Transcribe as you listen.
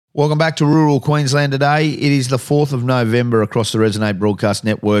Welcome back to rural Queensland today. It is the 4th of November across the Resonate Broadcast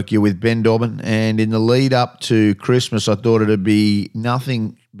Network. You're with Ben Dobbin, and in the lead up to Christmas, I thought it'd be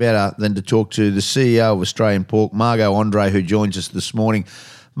nothing better than to talk to the CEO of Australian Pork, Margo Andrae, who joins us this morning.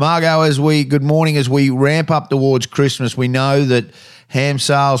 Margo, good morning. As we ramp up towards Christmas, we know that ham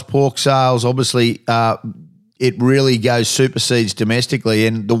sales, pork sales, obviously it really supersedes domestically,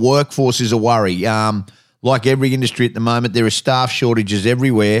 and the workforce is a worry. Like every industry at the moment, there are staff shortages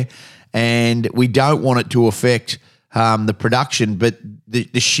everywhere, and we don't want it to affect the production, but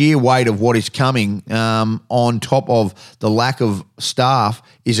the sheer weight of what is coming on top of the lack of staff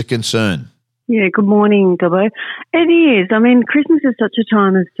is a concern. Yeah, good morning, Dobbo. It is. I mean, Christmas is such a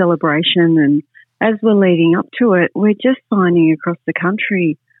time of celebration, and as we're leading up to it, we're just finding across the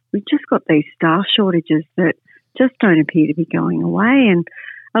country, we've just got these staff shortages that just don't appear to be going away. And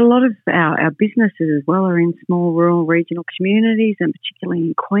a lot of our businesses as well are in small rural regional communities, and particularly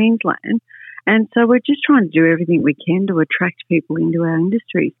in Queensland. And so we're just trying to do everything we can to attract people into our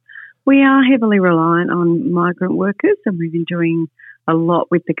industries. We are heavily reliant on migrant workers, and we've been doing a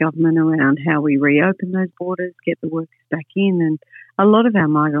lot with the government around how we reopen those borders, get the workers back in. And a lot of our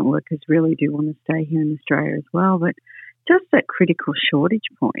migrant workers really do want to stay here in Australia as well. But just that critical shortage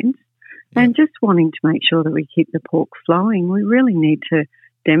point and just wanting to make sure that we keep the pork flowing, we really need to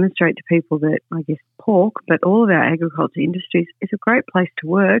demonstrate to people that, I guess, pork, but all of our agriculture industries is a great place to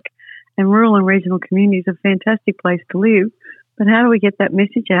work, and rural and regional communities are a fantastic place to live. But how do we get that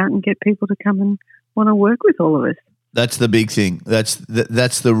message out and get people to come and want to work with all of us? That's the big thing. That's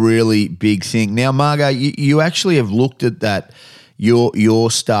the really big thing. Now, Margo, you actually have looked at that,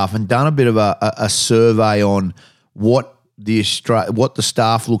 your staff, and done a bit of a survey on what the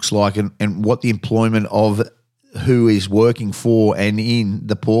staff looks like and what the employment of who is working for and in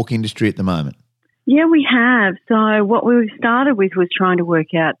the pork industry at the moment. Yeah, we have. So what we started with was trying to work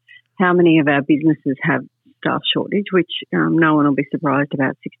out how many of our businesses have staff shortage, which no one will be surprised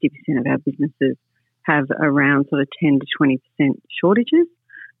about. 60% of our businesses have around sort of 10 to 20% shortages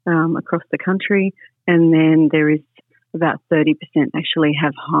across the country, and then there is about 30% actually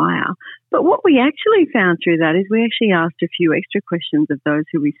have higher. But what we actually found through that is we actually asked a few extra questions of those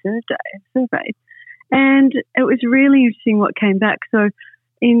who we surveyed. And it was really interesting what came back. So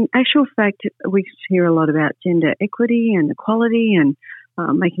in actual fact, we hear a lot about gender equity and equality and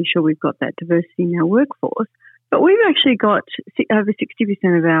making sure we've got that diversity in our workforce. But we've actually got over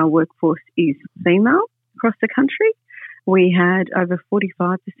 60% of our workforce is female across the country. We had over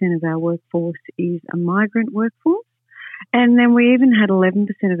 45% of our workforce is a migrant workforce. And then we even had 11%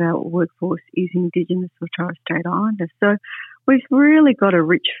 of our workforce is Indigenous or Torres Strait Islander. So we've really got a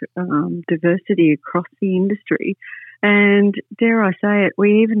rich diversity across the industry. And dare I say it,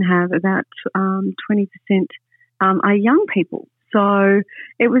 we even have about 20% are young people. So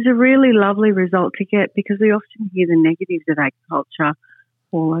it was a really lovely result to get, because we often hear the negatives of agriculture,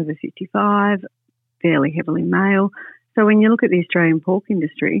 all over 55, fairly heavily male. So when you look at the Australian pork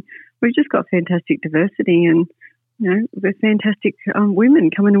industry, we've just got fantastic diversity, and with fantastic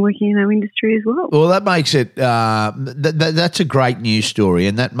women coming and working in our industry as well. Well, that makes it that's a great news story,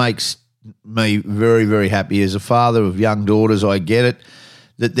 and that makes me very, very happy. As a father of young daughters, I get it,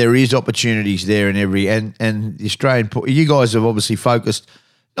 that there is opportunities there in every and the Australian pork. You guys have obviously focused,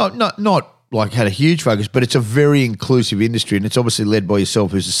 not like had a huge focus, but it's a very inclusive industry, and it's obviously led by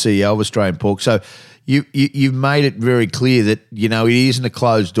yourself, who's the CEO of Australian Pork. So you've made it very clear that it isn't a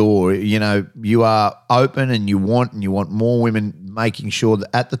closed door. You are open, and you want more women, making sure that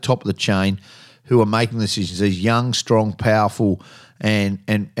at the top of the chain, who are making decisions, these young, strong, powerful, and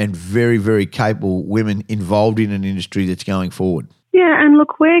very, very capable women involved in an industry that's going forward. Yeah, and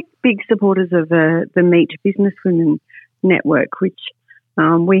look, we're big supporters of the Meat Business Women Network, which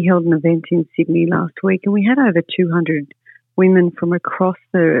we held an event in Sydney last week, and we had over 200 women from across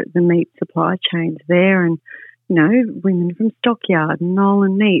the meat supply chains there, and women from Stockyard and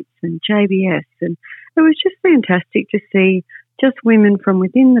Nolan Meats and JBS, and it was just fantastic to see just women from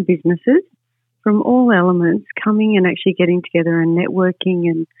within the businesses, from all elements, coming and actually getting together and networking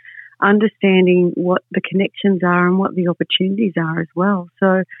and understanding what the connections are and what the opportunities are as well.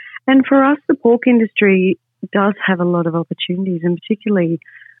 So, and for us, the pork industry does have a lot of opportunities, and particularly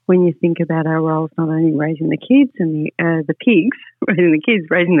when you think about our roles, not only raising the kids and the pigs,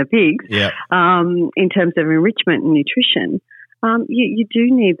 raising the pigs, in terms of enrichment and nutrition, you do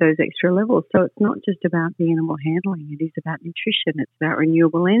need those extra levels. So it's not just about the animal handling, it is about nutrition, it's about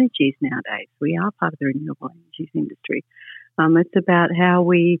renewable energies nowadays. We are part of the renewable energies industry. It's about how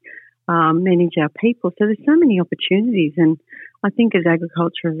we manage our people. So there's so many opportunities, and I think as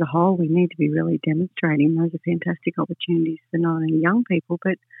agriculture as a whole, we need to be really demonstrating those are fantastic opportunities for not only young people,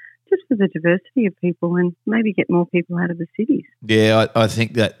 but just for the diversity of people, and maybe get more people out of the cities. Yeah, I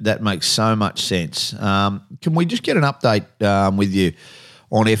think that makes so much sense. Can we just get an update with you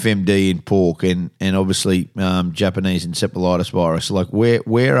on FMD in pork and obviously Japanese encephalitis virus? Like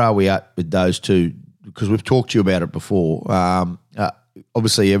where are we at with those two? Because we've talked to you about it before.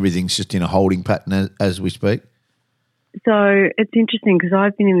 Obviously everything's just in a holding pattern as we speak. So it's interesting because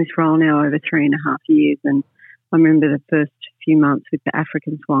I've been in this role now over 3.5 years, and I remember the first few months with the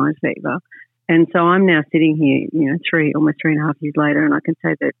African swine fever. And so I'm now sitting here, almost 3.5 years later, and I can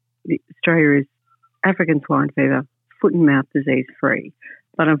say that Australia is African swine fever, foot and mouth disease free.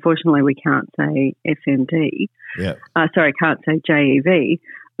 But unfortunately, we can't say FMD. Yeah. Can't say JEV.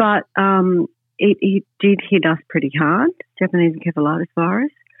 But it did hit us pretty hard, Japanese encephalitis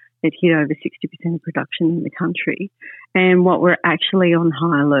virus. It hit over 60% of production in the country. And what we're actually on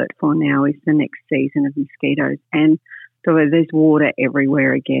high alert for now is the next season of mosquitoes. And so there's water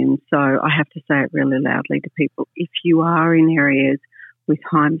everywhere again. So I have to say it really loudly to people. If you are in areas with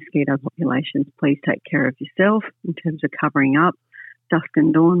high mosquito populations, please take care of yourself in terms of covering up. Dusk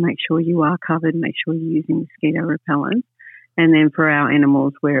and dawn, make sure you are covered, make sure you're using mosquito repellent. And then for our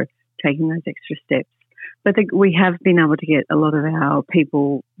animals, we're taking those extra steps. But we have been able to get a lot of our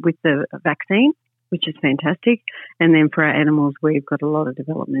people with the vaccine, which is fantastic. And then for our animals, we've got a lot of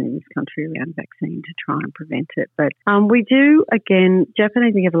development in this country around vaccine to try and prevent it. But we do, again,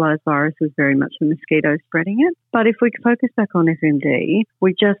 Japanese encephalitis virus was very much the mosquito spreading it. But if we focus back on FMD,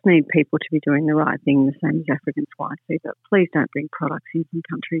 we just need people to be doing the right thing, the same as African swine fever. Please don't bring products in from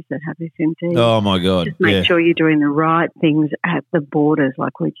countries that have FMD. Oh, my God. Just make sure you're doing the right things at the borders.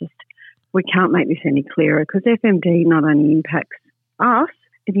 We can't make this any clearer, because FMD not only impacts us,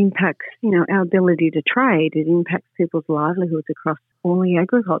 it impacts, our ability to trade. It impacts people's livelihoods across all the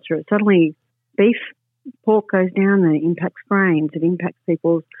agriculture. It suddenly, beef, pork goes down, and it impacts grains. It impacts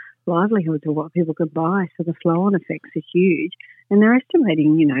people's livelihoods or what people can buy. So the flow-on effects are huge. And they're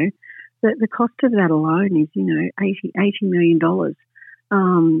estimating, that the cost of that alone is, $80 million,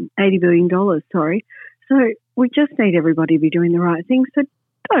 $80 billion, sorry. So we just need everybody to be doing the right thing. So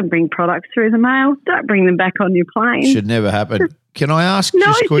don't bring products through the mail. Don't bring them back on your plane. Should never happen. Can I ask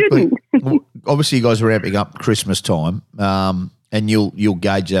just quickly? Obviously, you guys are ramping up Christmas time, and you'll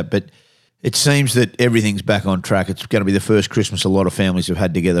gauge that. But it seems that everything's back on track. It's going to be the first Christmas a lot of families have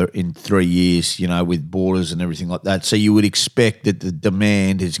had together in 3 years. With borders and everything like that. So you would expect that the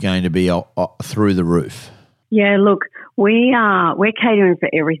demand is going to be through the roof. Yeah, look, we're catering for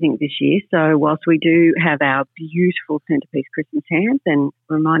everything this year. So whilst we do have our beautiful centrepiece Christmas hams, and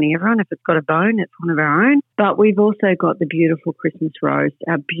reminding everyone if it's got a bone, it's one of our own. But we've also got the beautiful Christmas roast,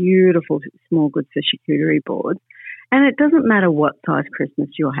 our beautiful small goods for charcuterie boards. And it doesn't matter what size Christmas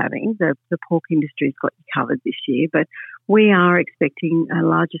you're having. The pork industry's got you covered this year, but we are expecting a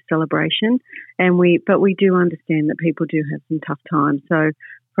larger celebration. But we do understand that people do have some tough times. So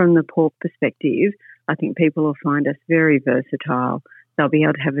from the pork perspective, I think people will find us very versatile. They'll be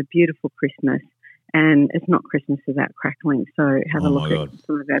able to have a beautiful Christmas, and it's not Christmas without crackling. So have a look at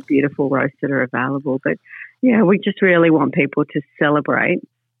some of our beautiful roasts that are available. But yeah, we just really want people to celebrate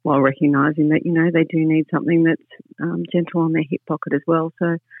while recognising that, they do need something that's gentle on their hip pocket as well.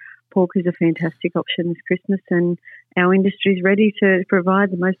 So pork is a fantastic option this Christmas, and our industry is ready to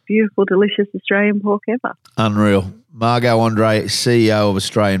provide the most beautiful, delicious Australian pork ever. Unreal. Margo Andrae, CEO of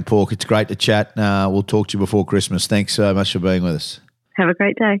Australian Pork. It's great to chat. We'll talk to you before Christmas. Thanks so much for being with us. Have a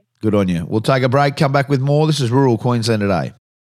great day. Good on you. We'll take a break, come back with more. This is Rural Queensland Today.